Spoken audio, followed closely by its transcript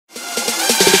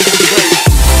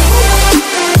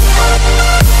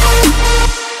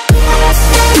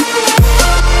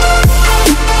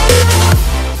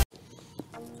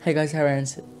Hey guys,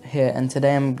 Aaron's here, and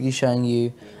today I'm going to be showing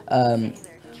you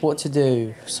what to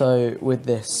do. So with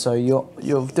this, so you're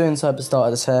doing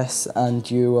CyberAssess, and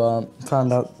you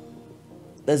found out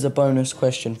there's a bonus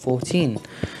question 14.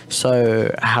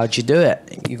 So how'd you do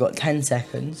it? You got 10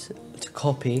 seconds to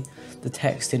copy the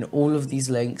text in all of these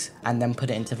links and then put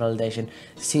it into validation.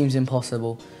 Seems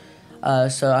impossible.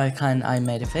 So I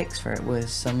made a fix for it with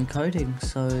some coding.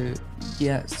 So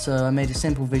yeah, so I made a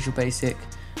simple Visual Basic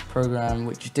program,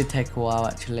 which did take a while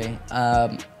actually,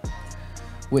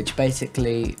 which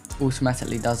basically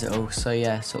automatically does it all. So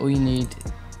yeah, so all you need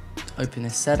to open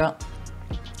this setup,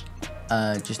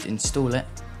 just install it,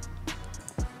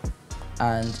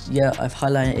 and yeah, I've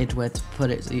highlighted where to put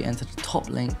it, so you enter the top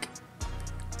link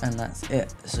and that's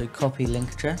it. So copy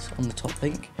link address on the top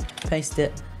link, paste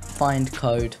it, find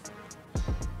code,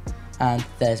 and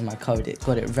there's my code. It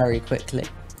got it very quickly.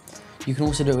 You can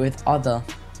also do it with other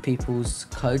people's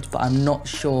codes, but I'm not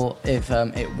sure if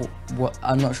I'm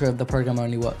not sure if the program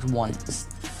only works once.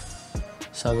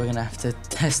 So we're gonna have to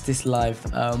test this live,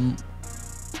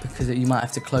 because you might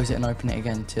have to close it and open it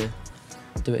again to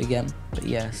do it again. But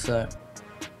yeah, so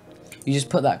you just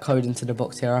put that code into the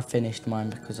box here. I finished mine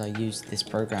because I used this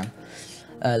program.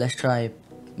 Let's try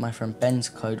my friend Ben's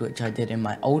code, which I did in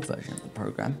my old version of the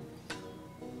program.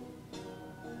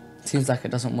 Seems like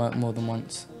it doesn't work more than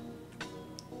once.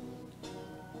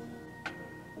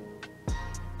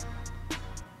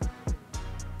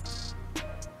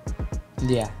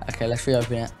 Yeah, okay, let's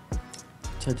reopen it.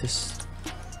 So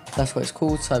that's what it's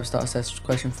called, CyberAssess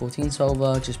question 14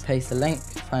 solver. Just paste the link,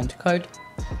 find the code.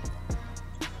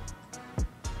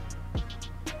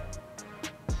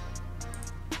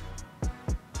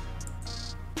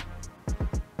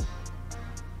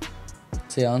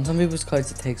 So yeah, on some people's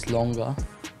codes it takes longer.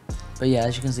 But yeah,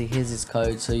 as you can see, here's his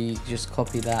code, so you just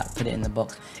copy that, put it in the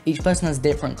box. Each person has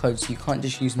different codes, so you can't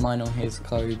just use mine or his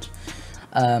code.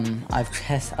 I've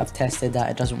tested that,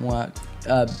 it doesn't work.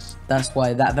 That's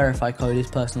why that verify code is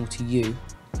personal to you.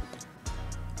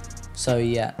 So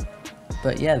yeah,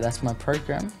 but yeah, that's my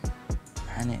program,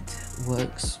 and it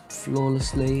works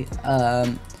flawlessly.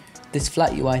 This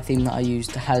FlatUI theme that I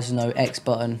used has no X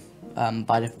button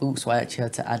by default, so I actually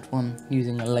had to add one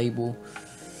using a label.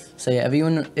 So yeah, if you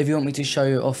want me to show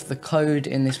you off the code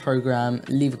in this program,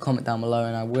 leave a comment down below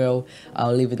and I will.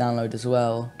 I'll leave a download as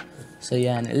well. So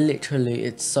yeah, and literally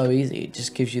it's so easy, it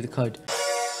just gives you the code.